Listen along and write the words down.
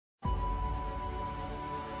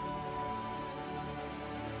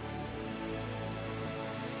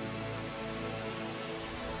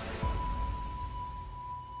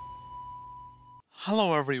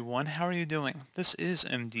Hello everyone, how are you doing? This is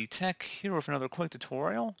MD Tech here with another quick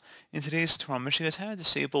tutorial. In today's tutorial, I'm going to show you guys how to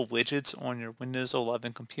disable widgets on your Windows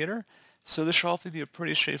 11 computer. So this should hopefully be a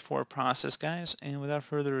pretty straightforward process, guys, and without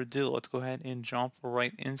further ado, let's go ahead and jump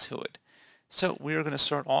right into it. So we are going to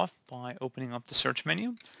start off by opening up the search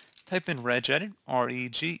menu. Type in regedit,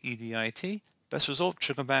 R-E-G-E-D-I-T. Best result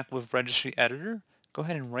should come back with Registry Editor. Go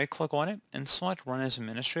ahead and right click on it and select Run as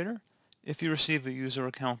Administrator. If you receive a user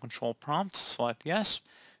account control prompt, select yes.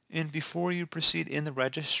 And before you proceed in the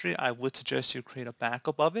registry, I would suggest you create a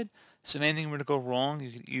backup of it. So if anything were to go wrong,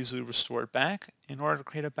 you can easily restore it back. In order to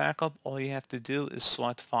create a backup, all you have to do is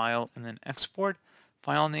select File and then Export.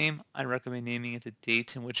 File name, I recommend naming it the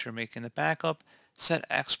date in which you're making the backup. Set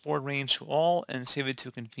export range to all and save it to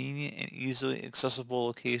a convenient and easily accessible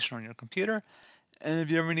location on your computer. And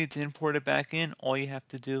if you ever need to import it back in, all you have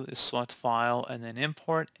to do is select File and then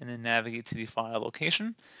Import and then navigate to the file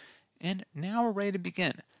location. And now we're ready to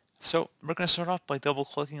begin. So we're going to start off by double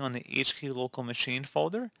clicking on the HK local machine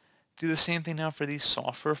folder. Do the same thing now for the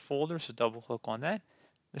software folder, so double click on that.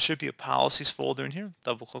 There should be a policies folder in here,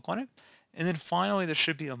 double click on it. And then finally there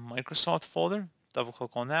should be a Microsoft folder, double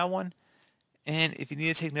click on that one. And if you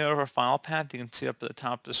need to take note of our file path, you can see up at the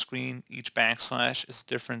top of the screen, each backslash is a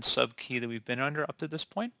different sub key that we've been under up to this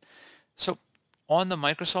point. So on the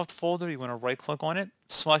Microsoft folder, you want to right click on it,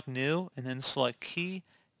 select new, and then select key.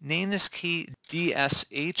 Name this key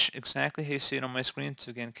DSH, exactly how you see it on my screen.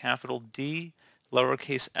 So again, capital D,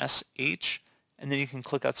 lowercase sh, and then you can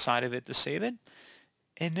click outside of it to save it.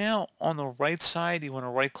 And now on the right side, you want to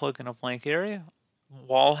right click in a blank area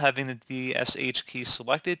while having the DSH key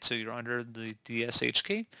selected, so you're under the DSH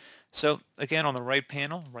key. So again, on the right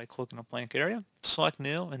panel, right click in a blank area, select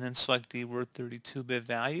new, and then select the word 32-bit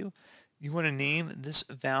value. You want to name this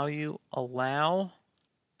value allow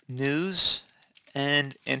news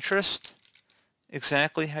and interest,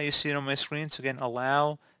 exactly how you see it on my screen. So again,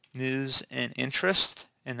 allow news and interest,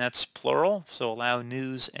 and that's plural, so allow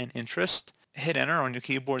news and interest. Hit enter on your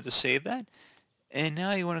keyboard to save that. And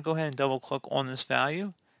now you want to go ahead and double click on this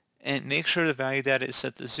value and make sure the value data is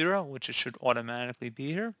set to 0, which it should automatically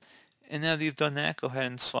be here. And now that you've done that, go ahead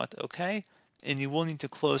and select OK. And you will need to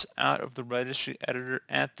close out of the registry editor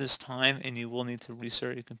at this time, and you will need to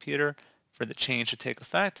restart your computer for the change to take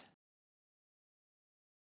effect.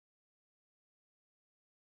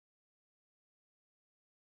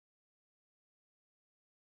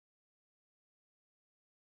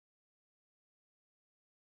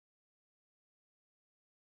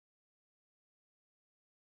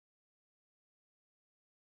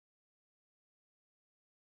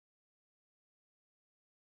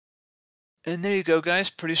 And there you go, guys.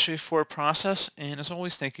 Pretty straightforward process. And as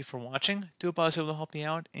always, thank you for watching. Do hope I was able to help you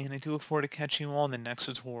out, and I do look forward to catching you all in the next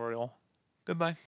tutorial. Goodbye.